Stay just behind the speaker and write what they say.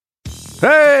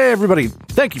Hey, everybody.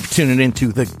 Thank you for tuning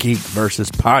into the Geek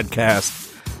Versus podcast.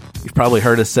 You've probably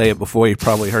heard us say it before. You've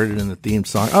probably heard it in the theme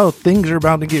song. Oh, things are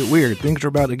about to get weird. Things are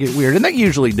about to get weird. And they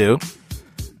usually do.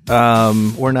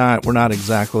 We're not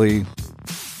exactly,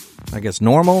 I guess,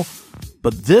 normal.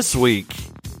 But this week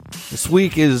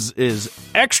is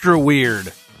extra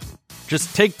weird.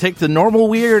 Just take the normal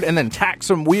weird and then tack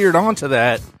some weird onto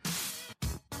that.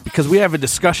 Because we have a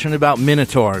discussion about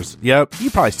minotaurs. Yep,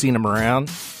 you've probably seen them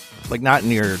around. Like, not in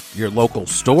your local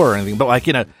store or anything, but like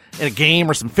in a game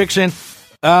or some fiction.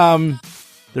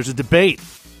 There's a debate,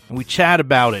 and we chat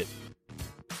about it.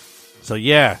 So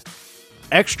yeah,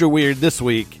 extra weird this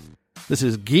week. This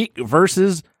is Geek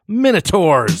versus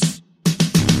Minotaurs.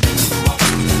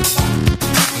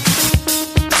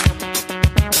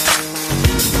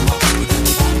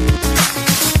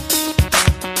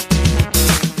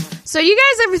 So you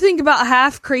guys ever think about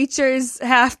half creatures,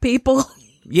 half people?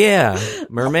 Yeah,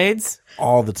 mermaids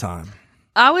All the time.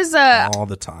 All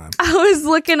the time. I was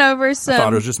looking over some. I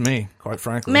thought it was just me, quite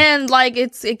frankly. Man, like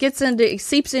it seeps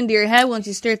into your head once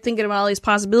you start thinking about all these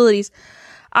possibilities.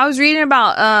 I was reading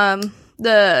about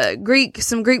some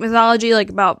Greek mythology, like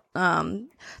about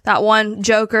that one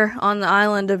Joker on the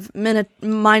island of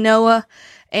Minoa,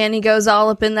 and he goes all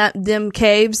up in them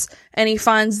caves and he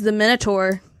finds the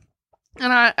Minotaur.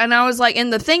 And I was like,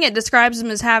 and the thing, it describes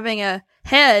him as having a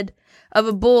head of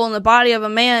a bull and the body of a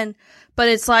man, but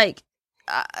it's like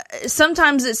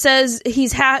sometimes it says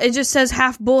it just says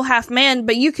half bull, half man,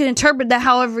 but you can interpret that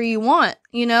however you want,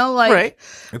 you know, like right.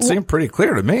 It seemed pretty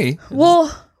clear to me. Well,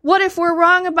 what if we're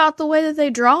wrong about the way that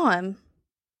they draw him?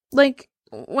 Like,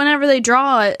 whenever they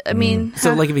draw it, I mean...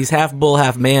 So, like, if he's half bull,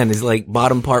 half man, is like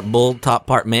bottom part bull, top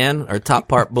part man? Or top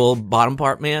part bull, bottom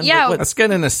part man? Yeah. Let's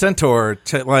get in a centaur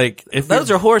to, like... if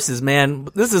Those are horses, man.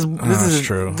 This is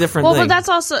true. a different well, thing. but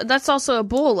that's also a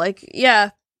bull. Like,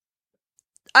 yeah.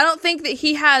 I don't think that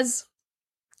he has,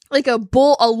 like, a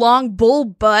long bull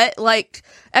butt, like,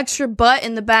 extra butt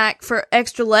in the back for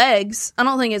extra legs. I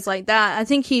don't think it's like that. I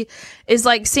think he is,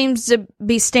 like, seems to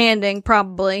be standing,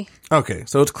 probably. Okay,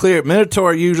 so it's clear.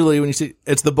 Minotaur, usually, when you see...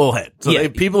 it's the bullhead. So Yeah.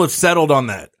 people have settled on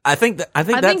that. I think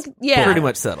that's yeah. pretty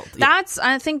much settled. Yeah.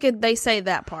 I think they say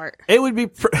that part. It would be...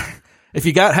 if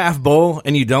you got half bull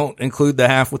and you don't include the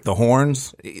half with the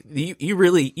horns... You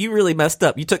really messed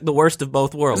up. You took the worst of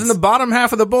both worlds. Isn't the bottom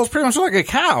half of the bull is pretty much like a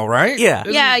cow, right? Yeah.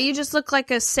 Yeah, you just look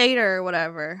like a satyr or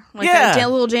whatever. Like Yeah. a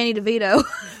little Danny DeVito.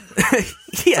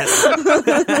 Yes.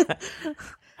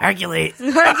 Hercules.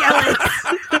 What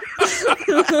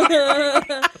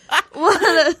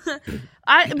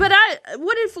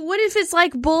if it's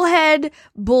like bull head,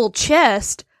 bull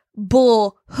chest,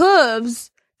 bull hooves,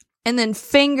 and then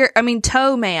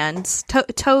toe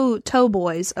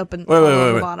boys open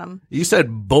on the bottom. You said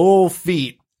bull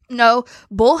feet. No,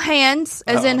 bull hands,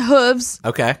 as in hooves,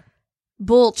 Okay.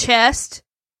 bull chest,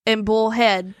 and bull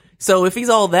head. So if he's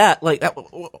all that, like that,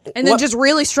 And then just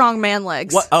really strong man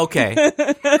legs. what? Okay.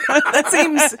 that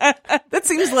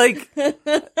seems like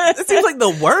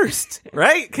the worst,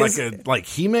 right? 'Cause Like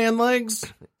He-Man legs?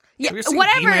 Yeah, Have you seen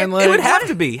whatever. He-Man it legs? would have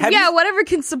to be. Whatever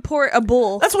can support a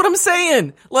bull. That's what I'm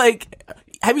saying. Like,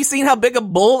 have you seen how big a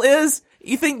bull is?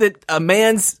 You think that a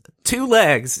man's 2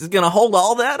 legs is going to hold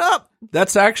all that up?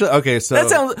 That's actually... okay, so... That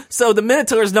sounds so. The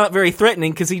Minotaur is not very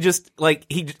threatening because he just like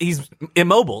he's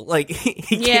immobile. Like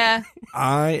he can't.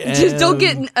 I Just don't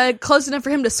get close enough for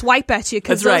him to swipe at you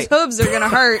because those That's right. hooves are gonna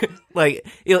hurt. Like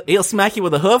he'll smack you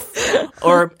with a hoof,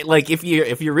 or like if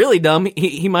you're really dumb,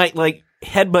 he might like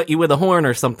headbutt you with a horn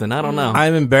or something. I don't know.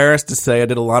 I'm embarrassed to say I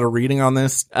did a lot of reading on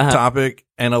this topic,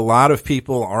 and a lot of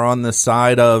people are on the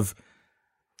side of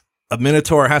a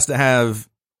Minotaur has to have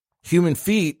human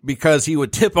feet because he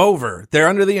would tip over. They're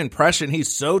under the impression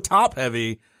he's so top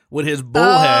heavy with his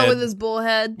bull head. With his bull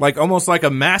head. Like almost like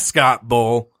a mascot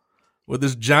bull with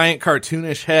this giant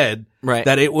cartoonish head. Right.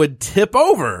 That it would tip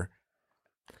over.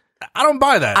 I don't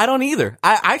buy that. I don't either.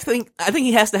 I think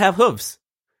he has to have hooves.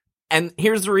 And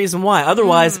here's the reason why.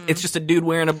 Otherwise, it's just a dude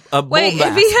wearing a bull Wait,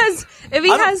 mask. if he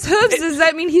has hooves, does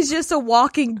that mean he's just a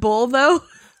walking bull though?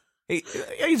 He's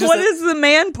just What is the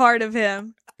man part of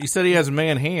him? You said he has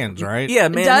man hands, right? Yeah,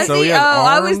 man. Does So he? he has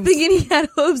I was arms? thinking he had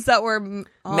hooves that were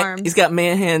arms. He's got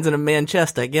man hands and a man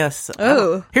chest, I guess.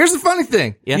 Oh. Here's the funny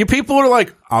thing. Yeah. You people are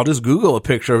like, I'll just Google a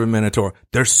picture of a Minotaur.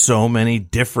 There's so many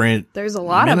different There's a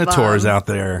lot Minotaurs of them. out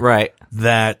there. Right.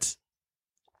 That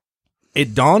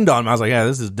it dawned on me. I was like, yeah,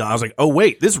 this is, I was like, oh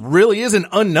wait, this really is an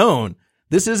unknown.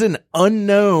 This is an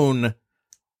unknown.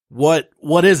 What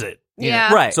is it?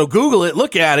 Yeah. Right. So Google it,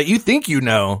 look at it. You think you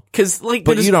know, Because like,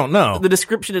 but you don't know. The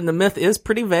description in the myth is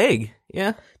pretty vague.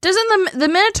 Yeah. Doesn't the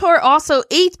Minotaur also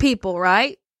eat people,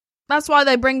 right? That's why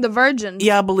they bring the virgins.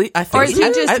 Yeah, I think. Or does he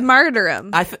just murder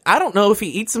him? I don't know if he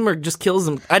eats them or just kills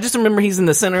them. I just remember he's in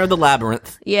the center of the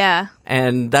labyrinth, Yeah.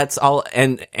 and that's all.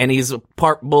 And he's a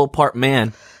part bull, part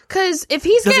man. Because if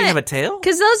he's Does gonna he have a tail?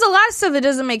 Because there's a lot of stuff that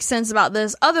doesn't make sense about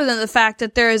this, other than the fact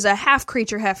that there is a half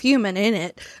creature, half human in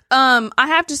it. I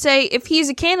have to say, if he's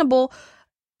a cannibal,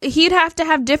 he'd have to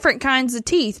have different kinds of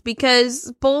teeth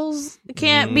because bulls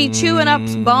can't be chewing up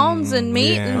bones and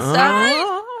meat and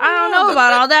stuff. I don't know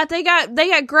about all that. They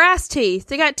got grass teeth.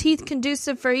 They got teeth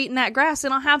conducive for eating that grass. They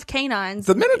don't have canines.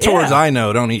 The minotaurs I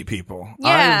know don't eat people.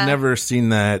 Yeah. I've never seen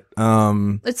that.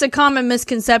 It's a common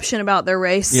misconception about their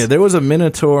race. Yeah, there was a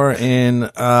minotaur in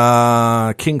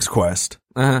King's Quest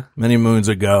many moons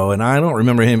ago, and I don't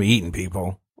remember him eating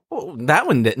people. Well, that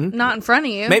one didn't. Not in front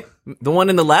of you. Maybe the one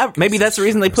in the lab. Maybe that's the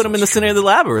reason they put him in the center of the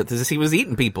labyrinth, is he was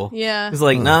eating people. Yeah. He's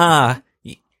like, nah.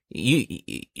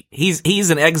 He's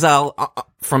an exile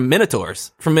from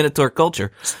Minotaurs, from Minotaur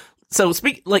culture. So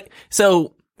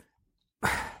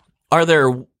are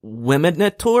there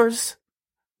women-natours?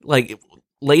 Like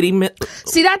lady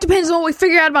See, that depends on what we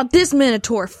figure out about this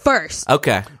minotaur first.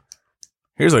 Okay.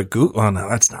 Here's a Google. Oh no,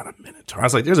 that's not a minotaur. I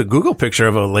was like, there's a Google picture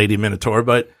of a lady minotaur,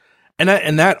 but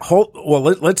that whole. Well,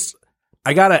 let's.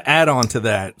 I gotta add on to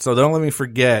that, so don't let me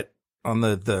forget on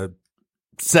the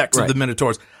sex of the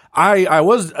minotaurs. I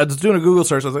was doing a Google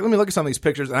search. I was like, let me look at some of these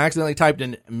pictures, and I accidentally typed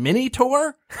in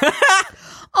Minotaur.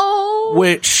 Oh,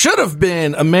 which should have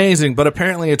been amazing, but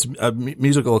apparently it's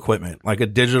musical equipment, like a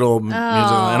digital musical.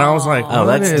 And I was like, oh,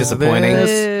 that's disappointing.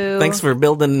 Ew. Thanks for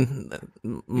building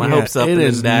my hopes up. It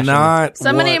is not.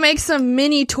 Somebody make some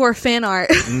Minotaur fan art.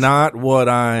 Not what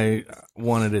I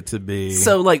wanted it to be.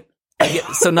 So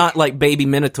not like baby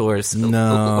minotaurs.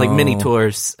 No. Like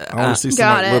minotaurs. I want to see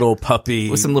some little puppy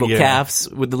with some little calves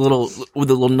with the little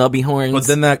nubby horns. But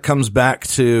then that comes back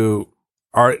to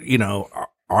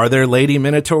are there lady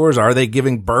minotaurs? Are they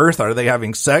giving birth? Are they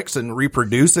having sex and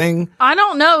reproducing? I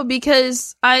don't know,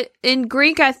 because in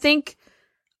Greek I think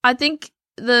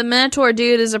the Minotaur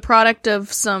dude is a product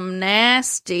of some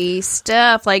nasty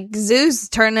stuff, like Zeus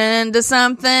turning into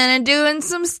something and doing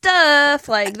some stuff,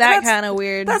 like that kind of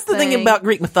weird. That's the thing about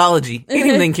Greek mythology.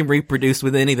 Anything can reproduce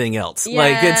with anything else. Yeah,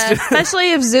 like it's just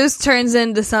especially if Zeus turns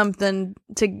into something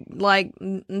to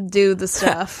do the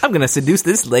stuff. I'm gonna seduce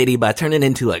this lady by turning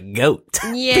into a goat.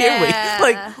 Yeah.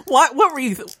 Like what were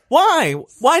you? Why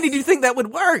did you think that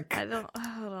would work? I don't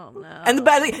know. And the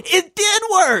bad thing, it did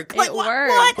work. Like, It what?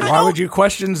 worked. Why would you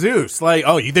question Zeus? Like,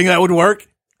 oh, you think that would work?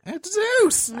 It's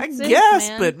Zeus. I Zeus, guess,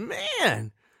 man. but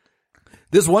man,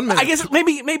 This one minute. I guess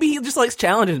maybe he just likes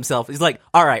challenging himself. He's like,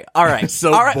 all right,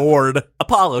 so all right. bored.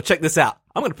 Apollo, check this out.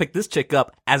 I'm gonna pick this chick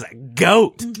up as a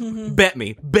goat. Bet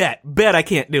me, bet I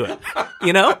can't do it.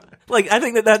 You know, like I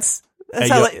think that's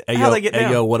how they get down.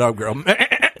 Hey yo, what up, girl?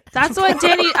 That's what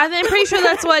I'm pretty sure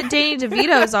that's what Danny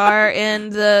DeVito's are in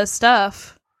the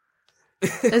stuff.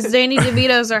 Is Danny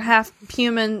DeVito's are half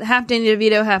human, half Danny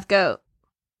DeVito, half goat.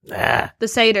 The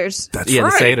satyrs. That's Yeah, the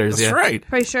right. satyrs, That's yeah. right.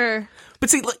 Pretty sure. But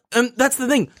see, that's the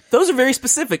thing. Those are very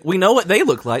specific. We know what they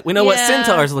look like. We know what Yeah.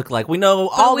 centaurs look like. We know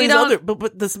all we these don't- other.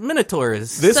 But this minotaur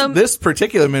is. This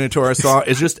particular minotaur I saw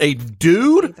is just a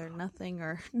dude, Either nothing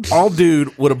or. all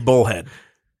dude with a bullhead.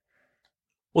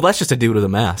 Well, that's just a dude with a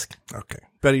mask. Okay,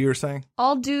 Betty, you were saying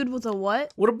All dude with a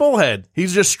what? with a bullhead.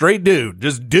 He's just straight dude,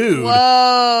 just dude,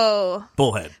 Whoa.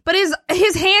 bullhead. But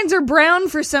his hands are brown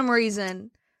for some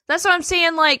reason. That's what I'm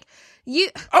saying. Like, you.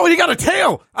 Oh, he got a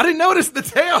tail. I didn't notice the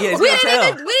tail. Yeah, We got a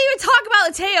didn't tail. even talk about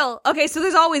the tail. Okay, so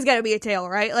there's always got to be a tail,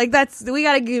 right? Like we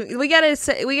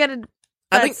gotta.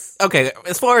 I think okay.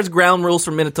 As far as ground rules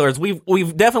for minotaurs,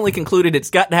 we've definitely concluded it's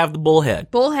got to have the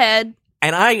bullhead. Bullhead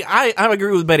And I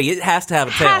agree with Betty. It has to have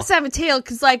a tail. has to have a tail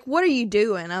because, like, what are you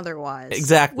doing otherwise?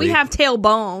 Exactly. We have tail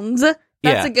bones. That's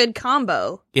Yeah. a good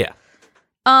combo. Yeah.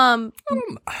 Um,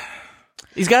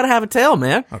 He's got to have a tail,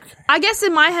 man. Okay. I guess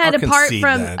in my head, I'll concede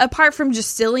that. apart from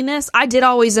just silliness, I did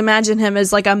always imagine him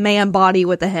as like a man body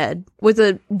with a head, with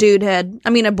a dude head. I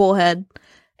mean, a bull head,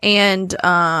 and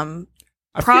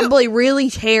probably really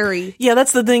hairy. Yeah,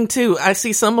 that's the thing too. I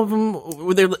see some of them.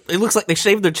 It looks like they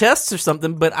shaved their chests or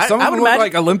something. But Some I of would them look imagine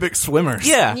like Olympic swimmers.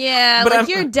 Yeah, Yeah, But like I'm-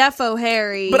 you're defo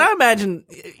hairy. But I imagine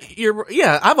you're.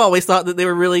 Yeah, I've always thought that they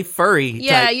were really furry.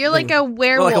 yeah, type you're like thing. a Well,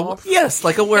 werewolf.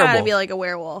 like a You werewolf. gotta be like a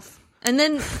werewolf. And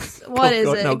then what is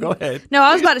it? No, go ahead. No,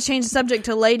 I was about to change the subject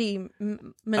to lady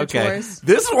minotaurs. Okay.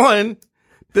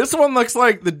 This one looks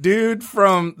like the dude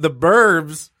from The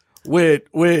Burbs with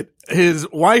his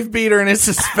wife beater and his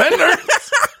suspenders.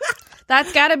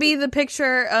 That's got to be the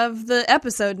picture of the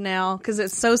episode now because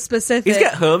it's so specific. He's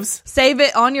got hooves. Save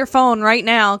it on your phone right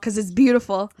now because it's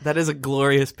beautiful. That is a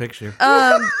glorious picture.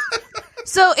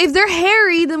 So if they're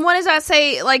hairy, then what does that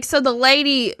say? Like, so the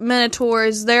lady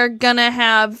minotaurs, they're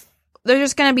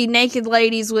just gonna be naked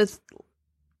ladies with,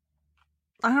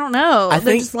 I don't know.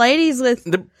 They're just ladies with.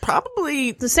 They're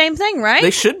probably the same thing, right?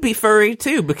 They should be furry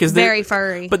too, because they're very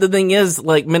furry. But the thing is,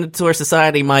 like, Minotaur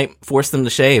society might force them to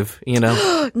shave, you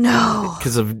know? No,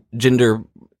 because of gender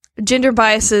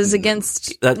biases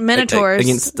against minotaurs.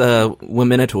 Against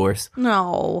womenitors.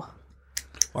 No.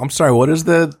 I'm sorry, what is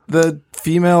the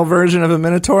female version of a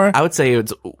minotaur? I would say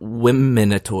it's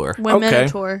womenitor.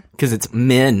 Womenitor. Because it's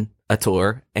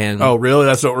men-ator and... Oh, really?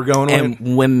 That's what we're going with?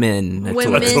 And women.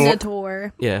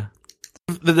 Womenitor. Yeah.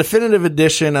 The definitive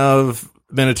edition of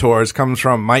Minotaurs comes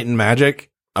from Might and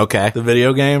Magic. Okay. The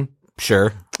video game.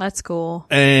 Sure. That's cool.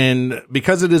 And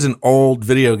because it is an old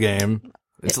video game,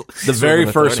 the very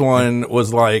first one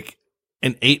was like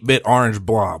an 8-bit orange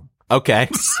blob. Okay.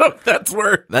 So that's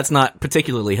where... That's not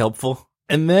particularly helpful.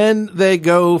 And then they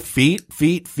go feet,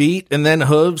 and then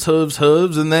hooves,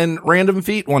 and then random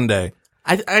feet one day.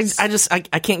 I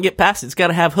can't get past it. It's got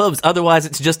to have hooves. Otherwise,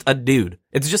 it's just a dude.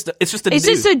 It's just a dude. It's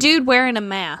just a dude wearing a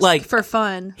mask, like, for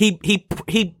fun.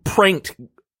 He pranked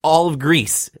all of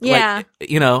Greece. Yeah. Like,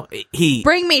 you know, he...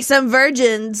 Bring me some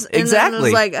virgins. And exactly. then it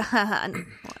was like...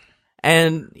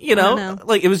 And, you know,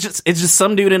 like, it's just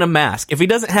some dude in a mask. If he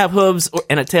doesn't have hooves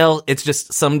and a tail, it's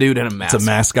just some dude in a mask. It's a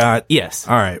mascot? Yes.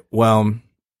 All right. Well...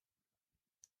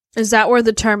 Is that where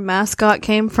the term mascot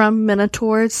came from?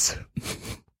 Minotaurs?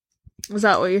 Was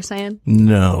that what you're saying?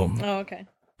 No. Oh, okay.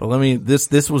 But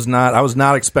this was not, I was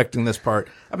not expecting this part.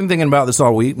 I've been thinking about this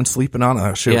all week, been sleeping on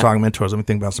it. We're talking Minotaurs. Let me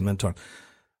think about some Minotaurs.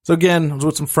 So again, I was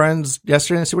with some friends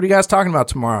yesterday and I said, what are you guys talking about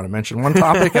tomorrow? And I mentioned one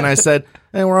topic and I said,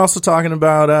 hey, we're also talking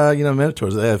about,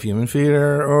 Minotaurs. They have human feet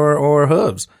or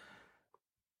hooves.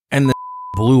 And the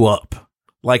blew up.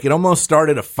 Like, it almost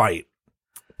started a fight.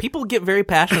 People get very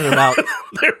passionate about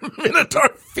their Minotaur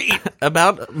feet.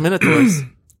 About Minotaurs.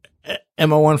 And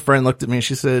my one friend looked at me and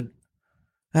she said,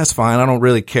 that's fine. I don't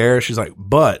really care. She's like,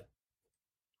 but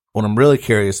what I'm really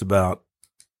curious about,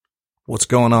 what's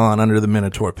going on under the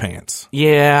Minotaur pants.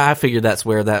 Yeah, I figured that's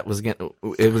where it was eventually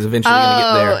going to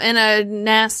get there. In a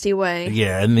nasty way.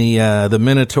 Yeah, in the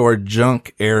Minotaur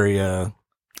junk area,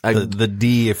 the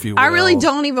D, if you will. I really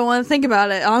don't even want to think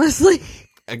about it, honestly.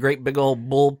 A great big old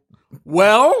bull.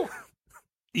 Well,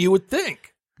 you would think.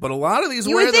 But a lot of these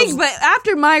but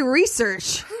after my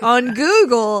research on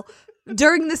Google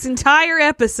during this entire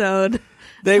episode,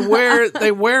 they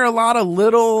wear a lot of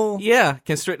little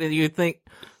constricted. You'd think.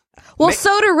 Well,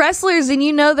 so do wrestlers, and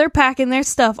they're packing their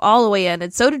stuff all the way in,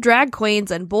 and so do drag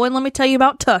queens, and boy, let me tell you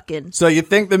about tucking. So you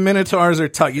think the Minotaurs are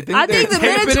tucking? You think I think the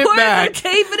Minotaurs are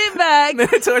taping it back.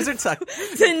 Minotaurs are tucking.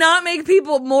 To not make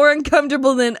people more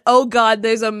uncomfortable than, oh God,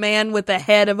 there's a man with the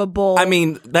head of a bull. I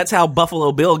mean, that's how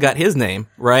Buffalo Bill got his name,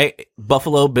 right?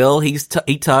 Buffalo Bill, he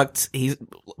tucked.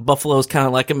 Buffalo's kind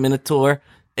of like a Minotaur.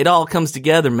 It all comes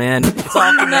together, man. It's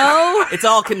all connected. It's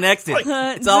all connected.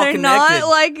 It's all they're connected. Not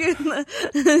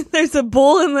like there's a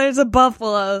bull and there's a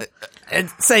buffalo.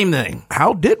 Same thing.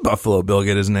 How did Buffalo Bill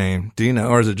get his name? Do you know,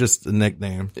 or is it just a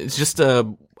nickname? It's just a.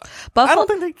 Buffalo. I don't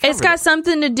think they covered it's got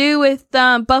something to do with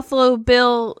Buffalo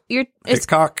Bill.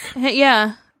 Hickok.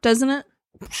 Yeah, doesn't it?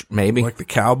 Maybe like the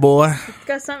cowboy. It's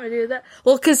got something to do with that.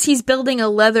 Well, because he's building a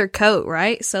leather coat,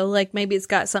 right? So, like, maybe it's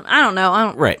got something. I don't know.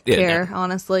 I don't care,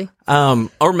 honestly.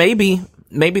 Or maybe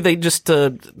they just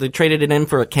they traded it in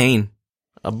for a cane,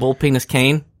 a bull penis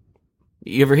cane.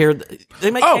 You ever hear?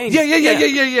 They make canes.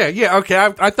 Yeah. Okay,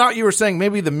 I thought you were saying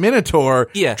maybe the Minotaur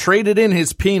traded in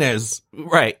his penis,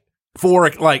 right? For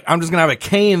like, I'm just gonna have a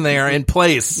cane there in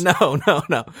place. No.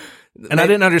 And I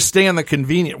didn't understand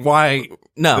the why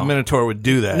the Minotaur would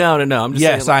do that. No. I'm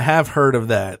just saying, I have heard of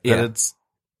that. Yeah.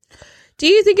 Do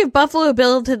you think if Buffalo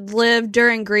Bill had lived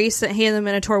during Greece that he and the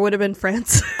Minotaur would have been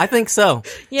friends? I think so.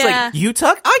 Yeah. It's like, you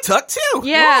tuck? I tuck too.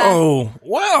 Yeah. Oh,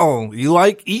 well, you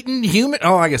like eating human?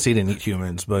 Oh, I guess he didn't eat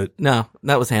humans, but. No,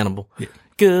 that was Hannibal. Yeah.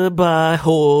 Goodbye,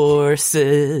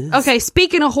 horses. Okay,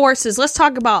 speaking of horses, let's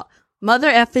talk about mother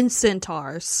effing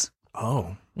centaurs.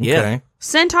 Oh, okay. Yeah.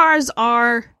 Centaurs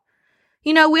are...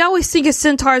 we always think of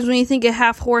centaurs when you think of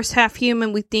half horse, half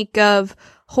human. We think of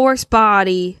horse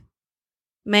body,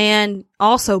 man,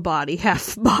 also body,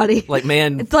 half body. Like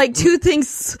man. It's like two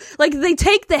things. Like they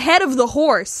take the head of the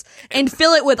horse and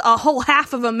fill it with a whole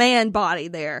half of a man body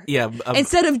there. Yeah.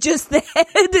 Instead of just the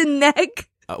head and neck.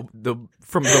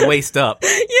 From the waist up.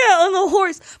 Yeah, on the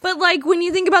horse. But like when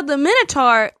you think about the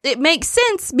Minotaur, it makes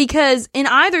sense because in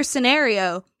either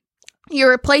scenario,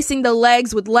 you're replacing the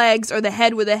legs with legs or the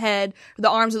head with a head or the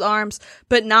arms with arms,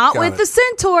 but not with the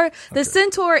centaur. The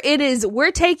centaur,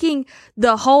 we're taking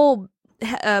the whole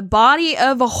body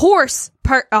of a horse,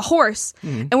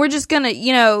 and we're just gonna,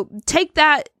 take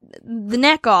the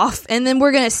neck off, and then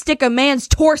we're gonna stick a man's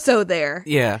torso there.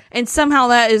 Yeah. And somehow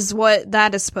that is what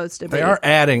that is supposed to be. They are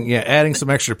adding some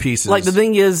extra pieces. Like, the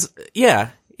thing is, yeah,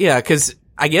 because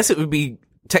I guess it would be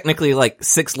technically like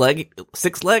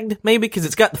six-legged, maybe, because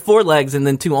it's got the 4 legs and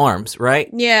then 2 arms, right?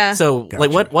 Yeah. So,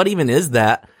 like, what even is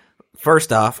that,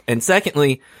 first off? And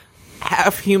secondly,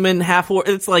 half human, half horse,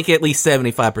 it's like at least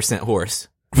 75% horse.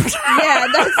 Yeah,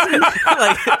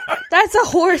 that's a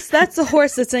horse. That's a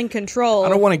horse that's in control. I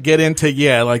don't want to get into,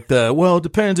 it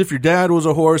depends if your dad was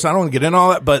a horse. I don't want to get into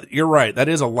all that, but you're right. That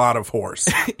is a lot of horse.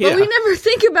 But we never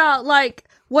think about,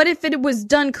 what if it was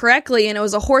done correctly and it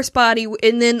was a horse body,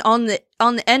 and then on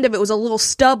the end of it was a little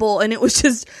stubble, and it was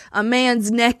just a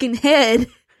man's neck and head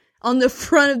on the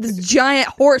front of this giant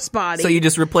horse body. So you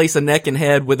just replace a neck and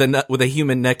head with a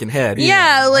human neck and head.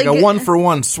 Yeah, like a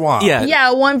 1-for-1 swap. Yeah.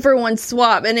 Yeah, 1-for-1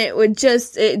 swap, and it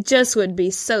just would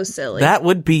be so silly. That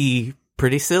would be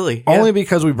pretty silly. Yeah. Only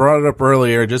because we brought it up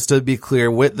earlier, just to be clear,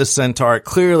 with the centaur, it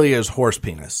clearly is horse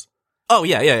penis. Oh,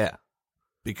 yeah.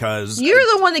 Because you're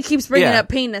the one that keeps bringing up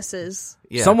penises.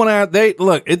 Yeah. Someone out,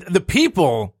 the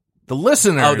people, the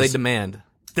listeners. Oh, they demand.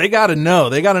 They gotta know.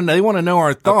 They want to know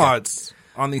our thoughts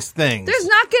on these things. There's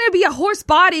not going to be a horse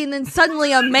body and then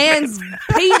suddenly a man's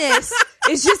penis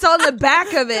is just on the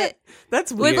back of it.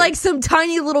 That's weird. With some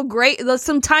tiny little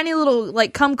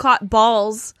kumquat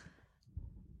balls.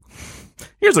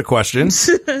 Here's a question.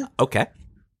 Okay.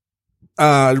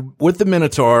 With the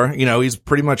Minotaur, he's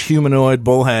pretty much humanoid,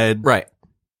 bullhead. Right.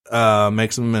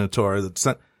 Makes him a Minotaur.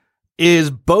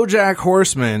 Is BoJack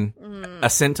Horseman a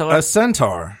centaur? A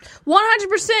centaur.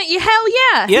 100%. Hell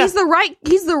yeah. Yeah. He's the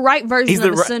right version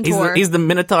of a centaur. He's the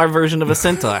Minotaur version of a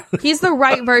centaur. He's the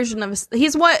right version of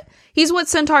he's what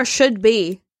centaur should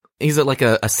be. He's like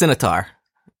a centaur.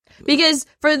 Because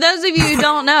for those of you who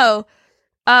don't know,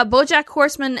 BoJack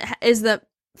Horseman is the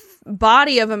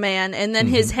body of a man, and then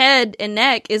his head and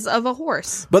neck is of a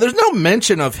horse. But there's no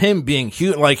mention of him being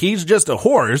human. Like, he's just a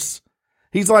horse.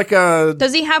 He's like a...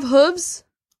 Does he have hooves?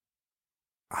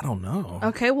 I don't know.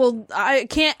 Okay, well, I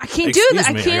can't Excuse do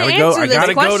that. me, I can't I gotta answer this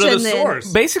go question to the then.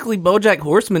 source. Basically, BoJack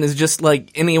Horseman is just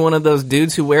like any one of those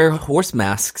dudes who wear horse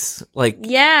masks. Like,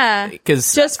 yeah,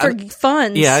 because just for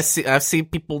fun. Yeah, I see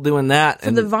people doing that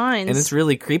for the vines, and it's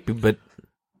really creepy. But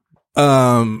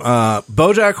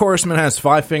BoJack Horseman has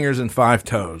 5 fingers and 5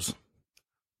 toes.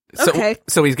 Okay,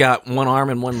 so he's got 1 arm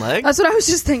and 1 leg. That's what I was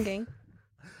just thinking.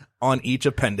 On each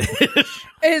appendage.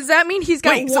 Does that mean he's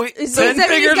got? Does that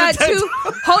mean he's got 2?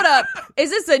 Hold up.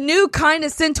 Is this a new kind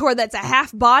of centaur that's a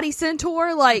half body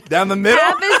centaur? Like down the middle?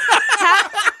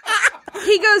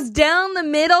 He goes down the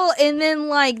middle, and then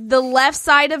the left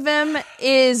side of him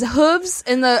is hooves,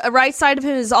 and the right side of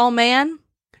him is all man.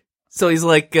 So he's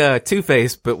like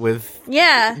Two-Face, but with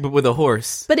a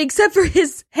horse. But except for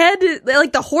his head,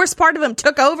 the horse part of him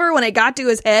took over when it got to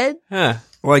his head. Huh.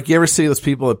 Like, you ever see those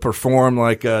people that perform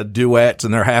duets,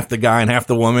 and they're half the guy and half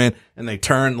the woman, and they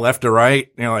turn left to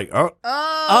right, and you're like,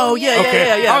 oh yeah,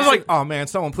 okay. I was like, oh man,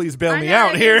 someone please bail me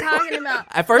out here. Talking about.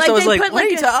 At first I was like, what are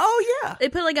you They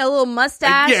put a little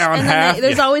mustache, on and half, then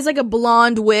there's always a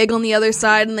blonde wig on the other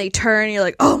side, and they turn, and you're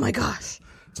like, oh my gosh.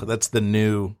 So that's the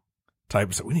new type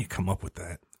of, we need to come up with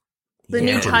that. The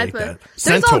new type of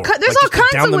centaur. There's all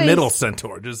kinds down of the ways. Middle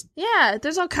centaur. There's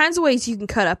all kinds of ways you can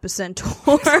cut up a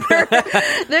centaur.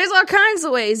 There's all kinds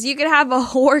of ways you could have a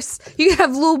horse. You could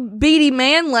have little beady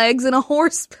man legs and a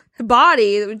horse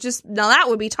body. That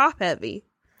would be top heavy.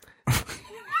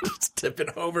 Just tipping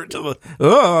over to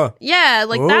the.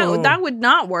 That would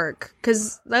not work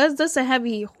because that's a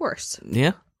heavy horse.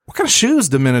 Yeah. What kind of shoes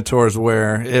do Minotaurs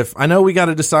wear? If I know we got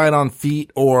to decide on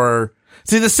feet or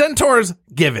the centaurs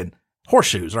given.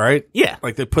 Horseshoes, right? Yeah.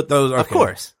 Like they put those... Okay. Of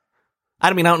course.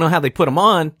 I don't know how they put them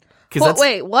on.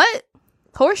 Wait, what?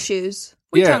 Horseshoes?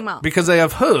 What are you talking about? Because they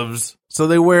have hooves, so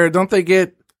they wear... Don't they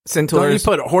get... Centaurs. Don't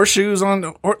you put horseshoes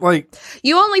on...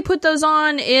 You only put those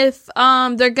on if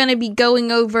they're going to be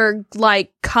going over,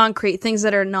 concrete, things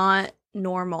that are not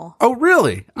normal. Oh,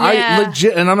 really? Yeah.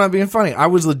 And I'm not being funny. I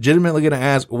was legitimately going to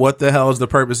ask, what the hell is the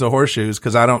purpose of horseshoes?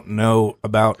 Because I don't know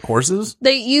about horses.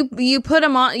 You put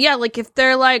them on, if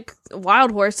they're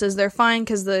wild horses, they're fine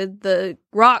because the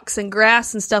rocks and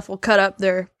grass and stuff will cut up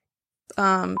their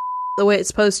the way it's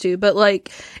supposed to. But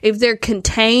if they're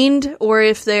contained or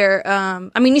if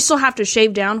they're you still have to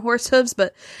shave down horse hooves,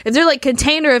 but if they're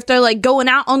contained or if they're going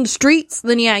out on the streets,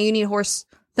 then you need horse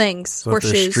things, So if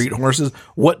they're horseshoes. street horses,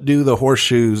 what do the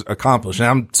horseshoes accomplish? And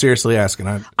I'm seriously asking.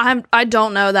 I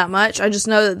don't know that much. I just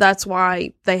know that that's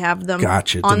why they have them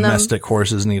Gotcha. on them. Domestic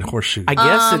horses need horseshoes. I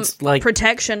guess it's like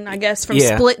Protection, I guess, from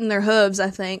Yeah. splitting their hooves, I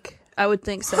think. I would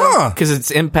think so. Huh. because it's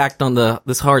impact on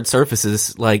this hard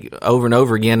surfaces like over and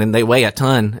over again, and they weigh a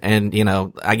ton, and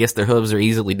I guess their hooves are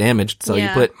easily damaged. So Yeah.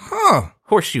 you put Huh.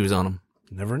 horseshoes on them.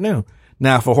 Never knew.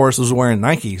 Now, if a horse was wearing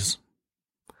Nikes,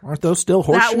 aren't those still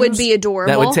horseshoes? That would be adorable.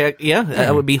 That would take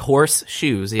that would be horse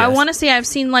shoes. Yes. I want to say I've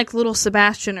seen like little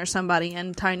Sebastian or somebody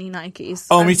in tiny Nikes.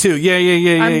 Oh, me too.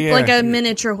 Yeah. I'm like a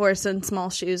miniature horse in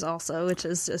small shoes also, which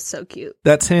is just so cute.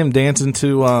 That's him dancing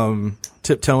to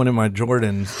Tiptoeing in My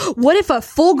Jordans. What if a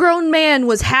full-grown man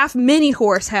was half mini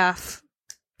horse, half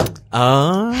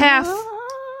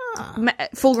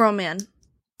full-grown man?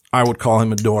 I would call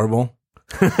him adorable.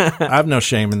 I have no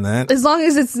shame in that. As long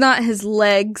as it's not his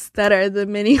legs that are the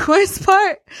mini horse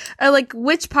part. Or like,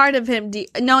 which part of him do you...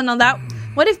 No, that...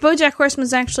 What if BoJack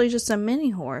Horseman's actually just a mini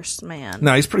horse man?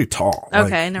 No, he's pretty tall.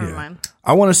 Okay, never mind.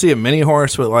 I want to see a mini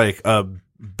horse with like a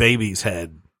baby's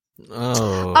head.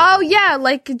 Oh, yeah,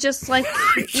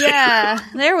 yeah,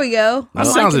 there we go. That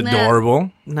sounds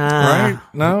adorable. Nah, Right?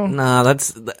 No? nah.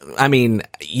 I mean,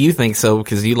 you think so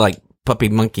because you like puppy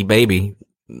monkey baby,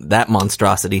 that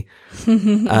monstrosity.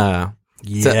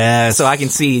 Yes. So I can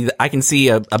see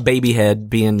a baby head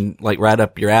being like right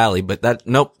up your alley, but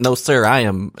no, sir. I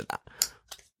am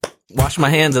wash my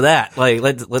hands of that. Like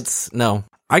let's no.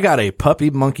 I got a puppy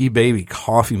monkey baby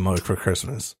coffee mug for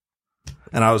Christmas.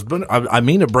 And I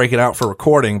mean to break it out for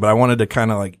recording, but I wanted to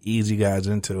kind of like ease you guys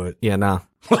into it. Yeah, nah.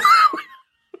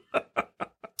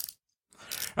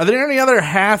 Are there any other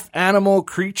half animal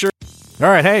creature? All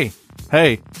right.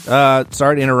 Hey,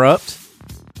 sorry to interrupt,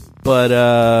 but,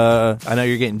 I know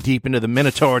you're getting deep into the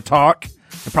Minotaur talk.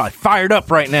 You're probably fired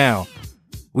up right now.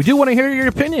 We do want to hear your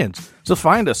opinions. So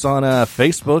find us on,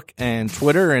 Facebook and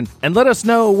Twitter and let us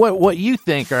know what you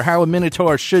think or how a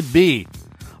Minotaur should be.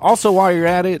 Also, while you're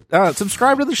at it,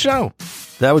 subscribe to the show.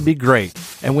 That would be great.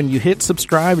 And when you hit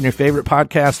subscribe in your favorite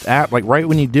podcast app, like right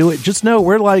when you do it, just know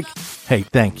we're like, hey,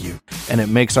 thank you. And it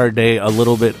makes our day a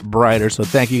little bit brighter. So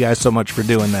thank you guys so much for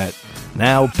doing that.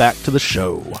 Now back to the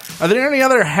show. Are there any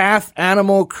other half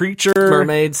animal creature?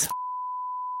 Mermaids.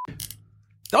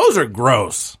 Those are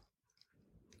gross.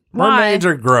 Why? Mermaids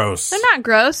are gross. They're not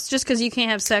gross just because you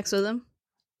can't have sex with them.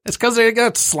 It's because they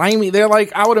got slimy. They're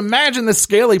like, I would imagine the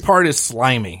scaly part is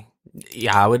slimy.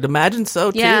 Yeah, I would imagine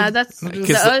so too. Yeah,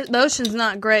 the ocean's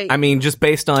not great. I mean, just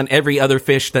based on every other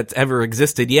fish that's ever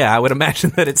existed, yeah, I would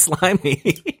imagine that it's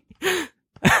slimy.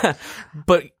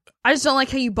 But I just don't like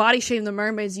how you body shame the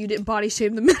mermaids. You didn't body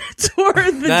shame the Minotaur,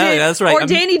 that's right. or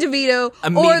Danny DeVito,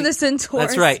 or the Centaurs.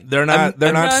 That's right. They're not.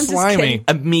 They're not I'm just slimy. kidding.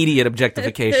 Immediate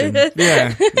objectification.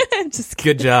 Yeah. Just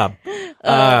Good job.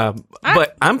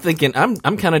 But I'm thinking, I'm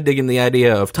kind of digging the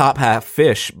idea of top half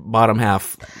fish, bottom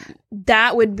half.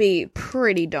 that would be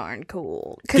pretty darn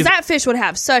cool. Because that fish would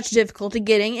have such difficulty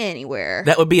getting anywhere.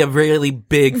 That would be a really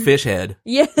big fish head.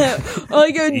 Yeah,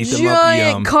 like a Eat them up, yum.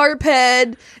 giant carp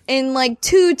head and like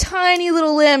two tiny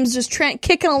little limbs just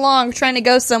kicking along, trying to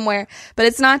go somewhere, but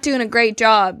it's not doing a great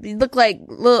job. You look like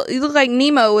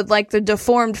Nemo with like the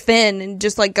deformed fin and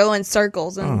just like go in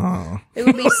circles, and it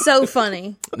would be so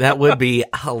funny. That would be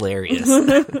hilarious.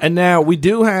 And now we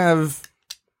do have.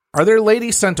 Are there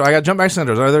lady centaurs? I got to jump back to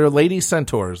centaurs. Are there lady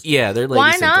centaurs? Yeah, they're lady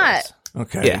Why centaurs. not?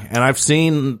 Okay. Yeah. And I've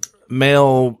seen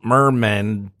male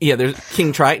mermen. Yeah, there's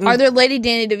King Triton. Are there Lady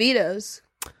Danny DeVitos?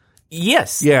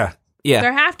 Yes. Yeah. Yeah.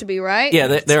 There have to be, right? Yeah,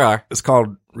 there are. It's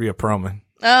called Rhea Perlman.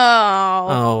 Oh.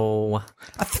 Oh.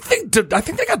 I think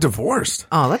they got divorced.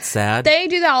 Oh, that's sad. They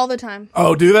do that all the time.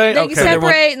 Oh, do they? They Okay.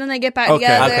 separate and then they get back Okay,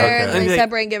 together. okay. And then they They-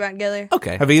 separate and get back together.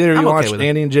 Okay. Have either of I'm you okay watched with it.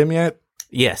 Andy and Jim yet?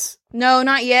 Yes. No,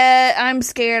 not yet. I'm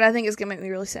scared. I think it's gonna make me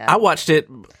really sad. I watched it.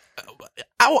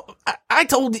 I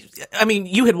told you, I mean,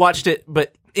 you had watched it,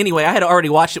 but anyway, I had already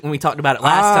watched it when we talked about it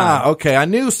last time. Okay. I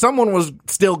knew someone was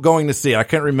still going to see it. I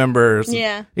can't remember.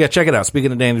 Yeah. Yeah, check it out.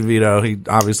 Speaking of Danny DeVito, he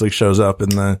obviously shows up in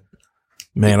the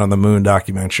Man on the Moon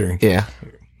documentary. Yeah.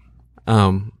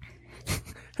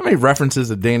 How many references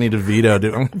did Danny DeVito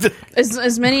do?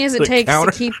 As many as it The takes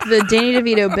counter. to keep the Danny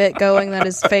DeVito bit going that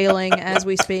is failing as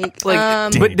we speak.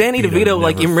 Like, but Danny DeVito DeVito,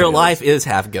 like in never real fails. life, is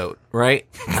half goat, right?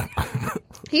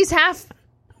 He's half,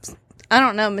 I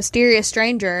don't know, mysterious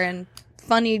stranger and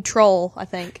funny troll, I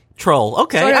think. Troll.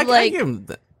 Okay. Sort of I like- give him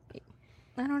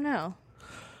I don't know.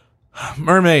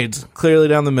 Mermaids, clearly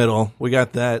down the middle. We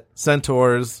got that.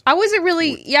 Centaurs. I wasn't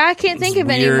really, I can't think of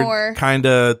any more. Kind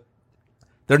of.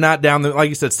 They're not down the, like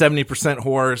you said, 70%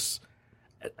 horse.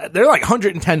 They're like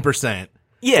 110%.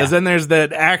 Yeah. Because then there's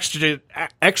that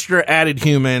extra added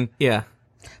human. Yeah.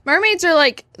 Mermaids are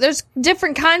like, there's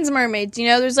different kinds of mermaids, you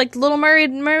know? There's like Little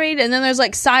Mermaid, and then there's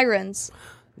like sirens.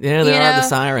 Yeah, there are the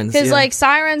sirens. Because yeah. like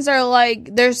sirens are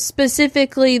like, they're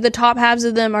specifically, the top halves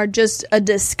of them are just a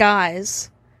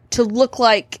disguise to look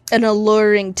like an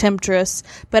alluring temptress,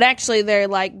 but actually they're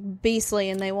like beastly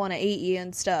and they want to eat you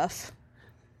and stuff.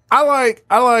 I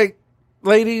like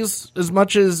ladies as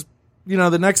much as, you know,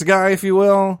 the next guy, if you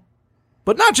will.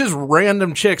 But not just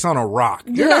random chicks on a rock.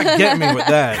 You're not getting me with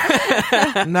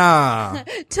that. Nah.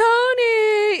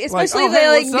 Tony! Especially if hey, they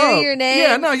like what's knew up? your name.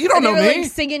 Yeah, no, you don't and know they were, me.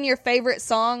 like singing your favorite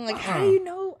song. Like, how do you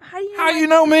know? How you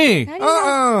know me?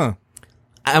 How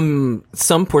do you know?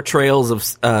 Some portrayals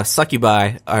of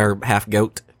succubi are half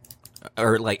goat,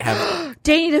 or like have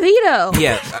Danny DeVito.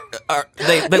 yeah.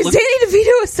 They Is look, Danny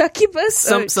DeVito a succubus?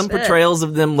 some shit. portrayals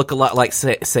of them look a lot like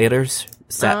satyrs.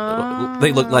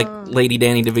 They look like Lady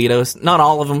Danny DeVito's. Not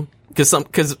all of them, because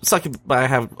succubi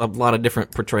have a lot of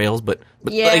different portrayals, but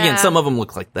Yeah. again, some of them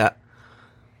look like that.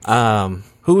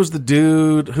 Who was the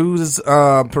dude? Who's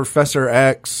Professor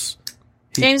X?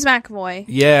 James McAvoy.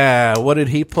 Yeah, what did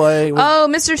he play? Oh,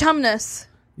 Mr. Tumnus.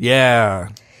 Yeah.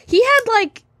 He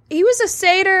was a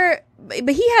satyr, but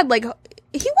he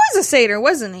was a satyr,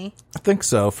 wasn't he? I think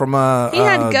so. From He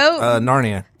had goat-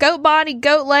 Narnia. Goat body,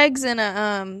 goat legs,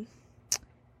 and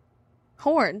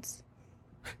horns.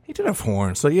 He did have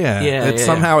horns, so yeah. Yeah, It yeah.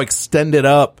 somehow extended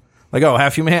up. Like, oh,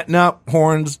 half human, no,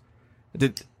 horns.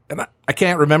 And I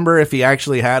can't remember if he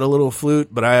actually had a little flute,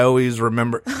 but I always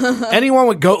remember anyone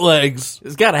with goat legs,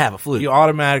 It's got to have a flute. you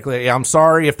automatically, I'm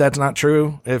sorry if that's not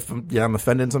true. If, I'm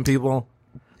offending some people.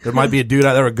 There might be a dude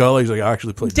out there with goat legs like, I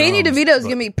actually play Danny drums, DeVito's but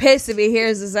gonna be pissed if he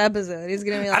hears this episode. He's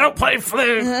gonna be like, I don't play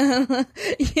flute.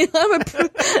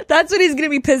 that's what he's gonna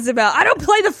be pissed about. I don't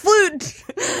play the flute.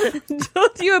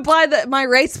 Don't you imply that my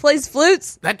race plays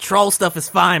flutes? That troll stuff is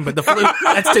fine, but the flute,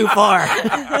 that's too far.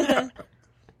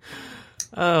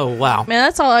 Oh, wow. Man,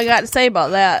 that's all I got to say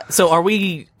about that. So are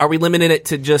we limiting it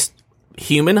to just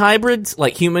human hybrids,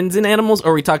 like humans and animals,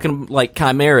 or are we talking like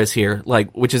chimeras here,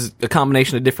 like which is a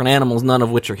combination of different animals, none of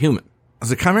which are human?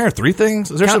 Is it Chimera 3 things?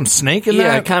 Is there some snake in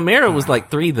Yeah, that? chimera was like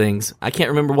 3 things. I can't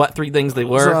remember what 3 things they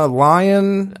Was were. a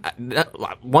lion.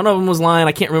 One of them was lion.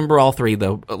 I can't remember all 3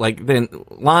 though. Like then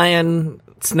lion,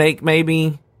 snake,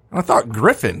 maybe. I thought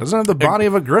griffin. Doesn't it have the body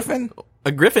of a griffin?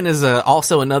 A griffin is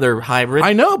also another hybrid.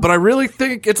 I know, but I really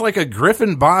think it's like a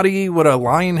griffin body with a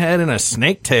lion head and a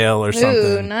snake tail or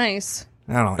something. Ooh, nice.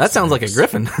 I don't know. That sounds like a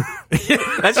griffin.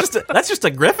 That's just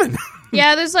a griffin.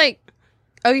 Yeah, there's like,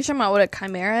 oh, you're talking about what a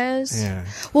chimera is? Yeah.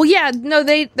 Well, yeah, no,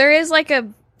 there is like a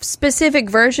specific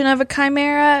version of a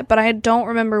chimera, but I don't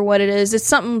remember what it is. It's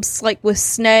something like with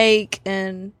snake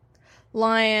and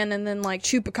lion and then like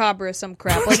chupacabra or some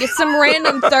crap. Like it's some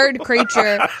random third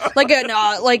creature, like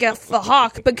a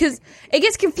hawk. Because it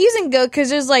gets confusing because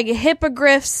there's like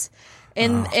hippogriffs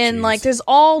and like there's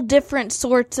all different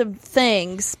sorts of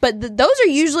things, but those are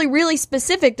usually really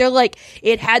specific. They're like,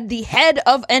 it had the head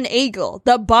of an eagle,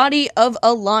 the body of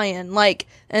a lion, like,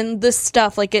 and this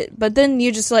stuff like it. But then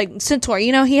you just like centaur,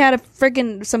 you know, he had a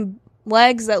freaking some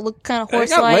legs that look kind of He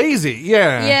horse-like. got lazy.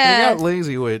 Yeah. Yeah. He got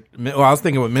lazy with, well, I was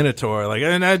thinking with Minotaur. Like,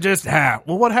 and I just have.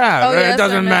 Well, what have? Oh, yeah, It that's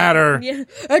doesn't not matter. Yeah.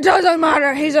 It doesn't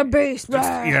matter. He's a beast.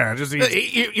 Yeah, just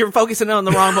You're focusing on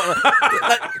the wrong.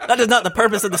 That is not the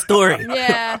purpose of the story.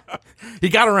 Yeah. he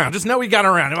got around. Just know he got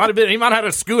around. He might have had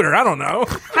a scooter. I don't know.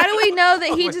 How do we know that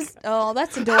he just? Oh,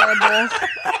 that's adorable.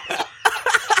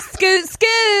 Scoot,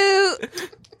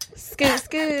 scoot, scoot,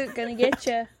 scoot. Gonna get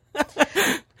you.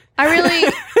 I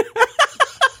really.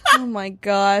 Oh my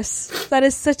gosh, that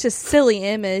is such a silly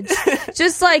image.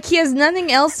 Just like he has nothing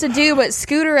else to do but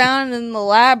scoot around in the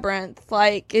labyrinth,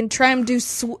 like, and try and do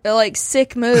like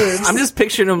sick moves. I'm just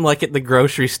picturing him like at the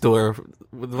grocery store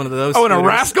with one of those. Oh, and a scooters.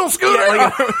 rascal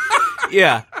scooter.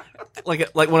 Yeah,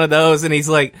 like one of those, and he's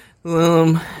like,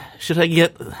 should I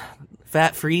get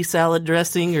fat-free salad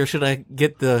dressing or should I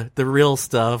get the real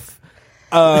stuff?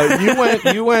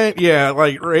 You went, yeah,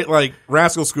 like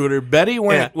rascal scooter. Betty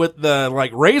went with the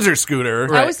like razor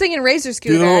scooter. I was thinking razor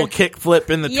scooter. Do a little kick flip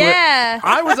in the Yeah.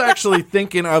 I was actually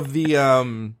thinking of the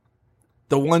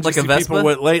ones Like you a see Vespa? people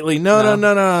with lately.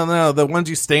 No. The ones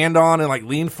you stand on and like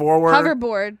lean forward.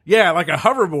 Hoverboard. Yeah, like a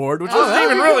hoverboard, which isn't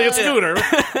even really a scooter.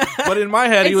 But in my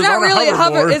head, he It's was not on really a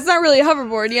hoverboard. It's not really a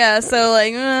hoverboard. Yeah. So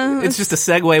like, It's just a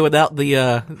Segway without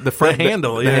the front The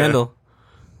handle, the yeah. handle.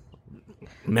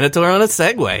 Minotaur on a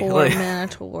Segway. poor Like,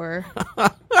 Minotaur.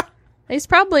 He's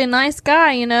probably a nice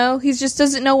guy, you know. He just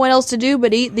doesn't know what else to do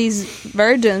but eat these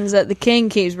virgins that the king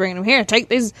keeps bringing him. Here, take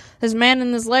this man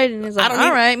and this lady. And he's like, all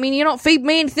right. I mean, you don't feed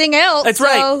me anything else. That's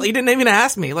right. He didn't even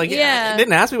ask me. Like, yeah. He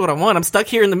didn't ask me what I want. I'm stuck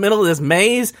here in the middle of this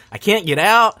maze. I can't get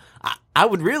out. I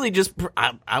would really just,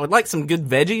 I would like some good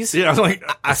veggies. Yeah, like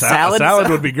a salad. A salad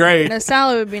would be great. A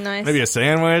salad would be nice. Maybe a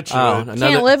sandwich. Can't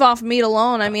live off meat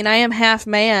alone. I mean, I am half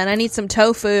man. I need some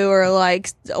tofu or like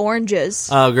oranges.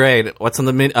 Oh, great. What's on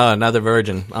the menu? Oh, another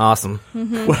virgin. Awesome.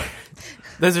 Mm-hmm.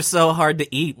 Those are so hard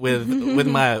to eat with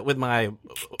my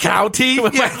cow teeth.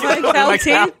 My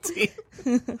cow teeth.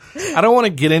 I don't want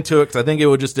to get into it because I think it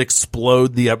would just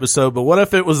explode the episode. But what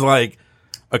if it was like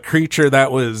a creature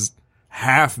that was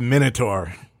half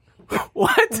minotaur?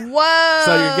 What? Whoa!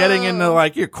 So you're getting into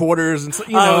like your quarters and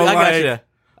you know. I like, gotcha.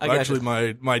 Actually,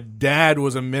 my dad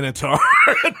was a minotaur.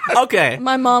 Okay.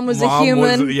 My mom was a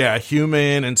human.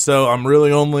 Human, and so I'm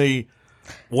really only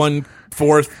 1/4,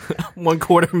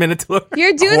 1/4 minotaur.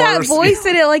 You're doing that voice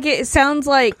in it like it sounds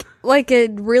like a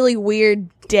really weird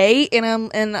date,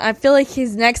 and I feel like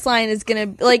his next line is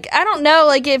gonna like I don't know,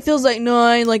 like it feels like no,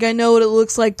 I know what it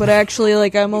looks like, but actually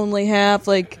like I'm only half,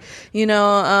 like you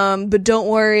know, but don't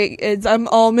worry, I'm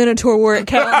all minotaur where it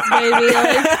counts, baby.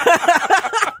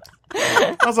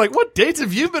 I was like, what dates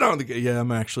have you been on? Yeah,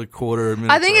 I'm actually quarter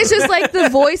minotaur. I think it's just like the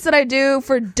voice that I do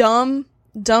for dumb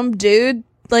dude.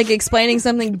 Like explaining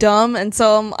something dumb, and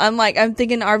so I'm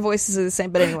thinking our voices are the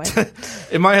same. But anyway,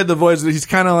 in my head, the voice he's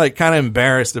kind of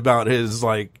embarrassed about his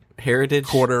like heritage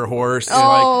quarter horse.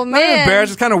 Oh like, man, not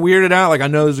embarrassed, it's kind of weirded out. Like I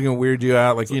know this is gonna weird you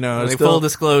out. Like you know, like full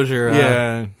disclosure.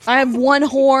 Yeah, I have one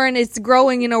horn. It's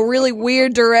growing in a really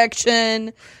weird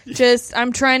direction. Just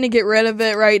I'm trying to get rid of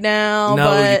it right now. No,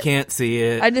 but you can't see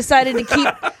it. I decided to keep.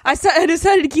 I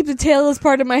decided to keep the tail as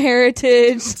part of my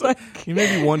heritage. Like, you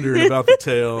made me wonder about the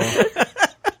tail.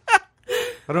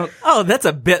 Oh, that's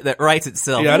a bit that writes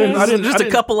itself. Yeah, I didn't. Just a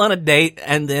couple on a date,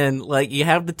 and then like you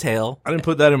have the tail. I didn't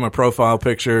put that in my profile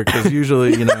picture because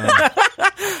usually, you know,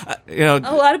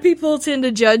 a lot of people tend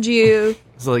to judge you.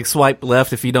 So like swipe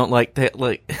left if you don't like that.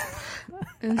 Like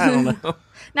I don't know.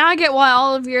 Now I get why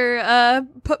all of your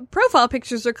profile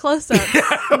pictures are close-ups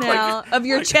now of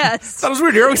your chest. That was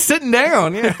weird. You're always sitting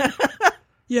down. Yeah.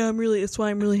 Yeah, that's why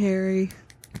I'm really hairy.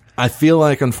 I feel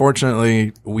like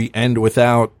unfortunately we end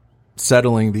without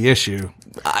settling the issue.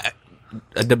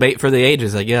 A debate for the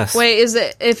ages, I guess. Wait, is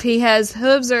it if he has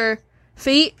hooves or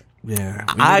feet? Yeah.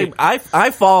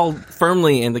 I fall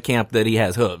firmly in the camp that he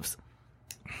has hooves.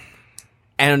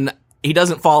 And he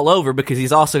doesn't fall over because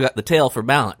he's also got the tail for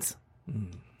balance.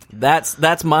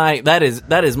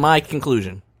 That is my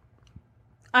conclusion.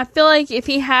 I feel like if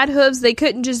he had hooves, they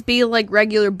couldn't just be like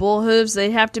regular bull hooves.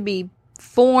 They'd have to be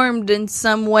formed in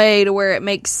some way to where it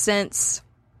makes sense.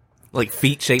 Like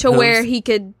feet shaped to hooves? Where he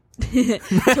could to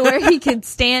where he could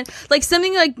stand, like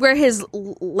something like where his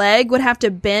leg would have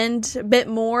to bend a bit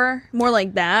more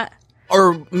like that.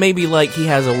 Or maybe like he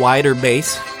has a wider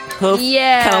base hoof.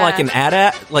 Yeah. Kind of like an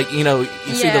AT-AT. Like, you know,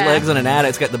 you see the legs on an AT-AT,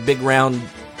 it's got the big round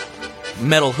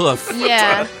metal hoof.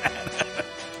 Yeah.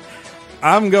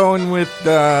 I'm going with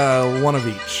one of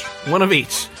each. One of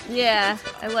each. Yeah,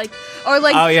 I like, or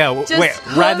like. Oh yeah, wait,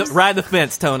 hooves. ride the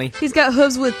fence, Tony. He's got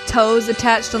hooves with toes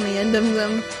attached on the end of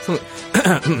them.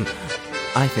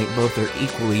 I think both are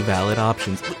equally valid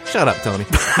options. Shut up, Tony.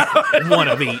 One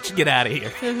of each. Get out of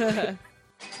here.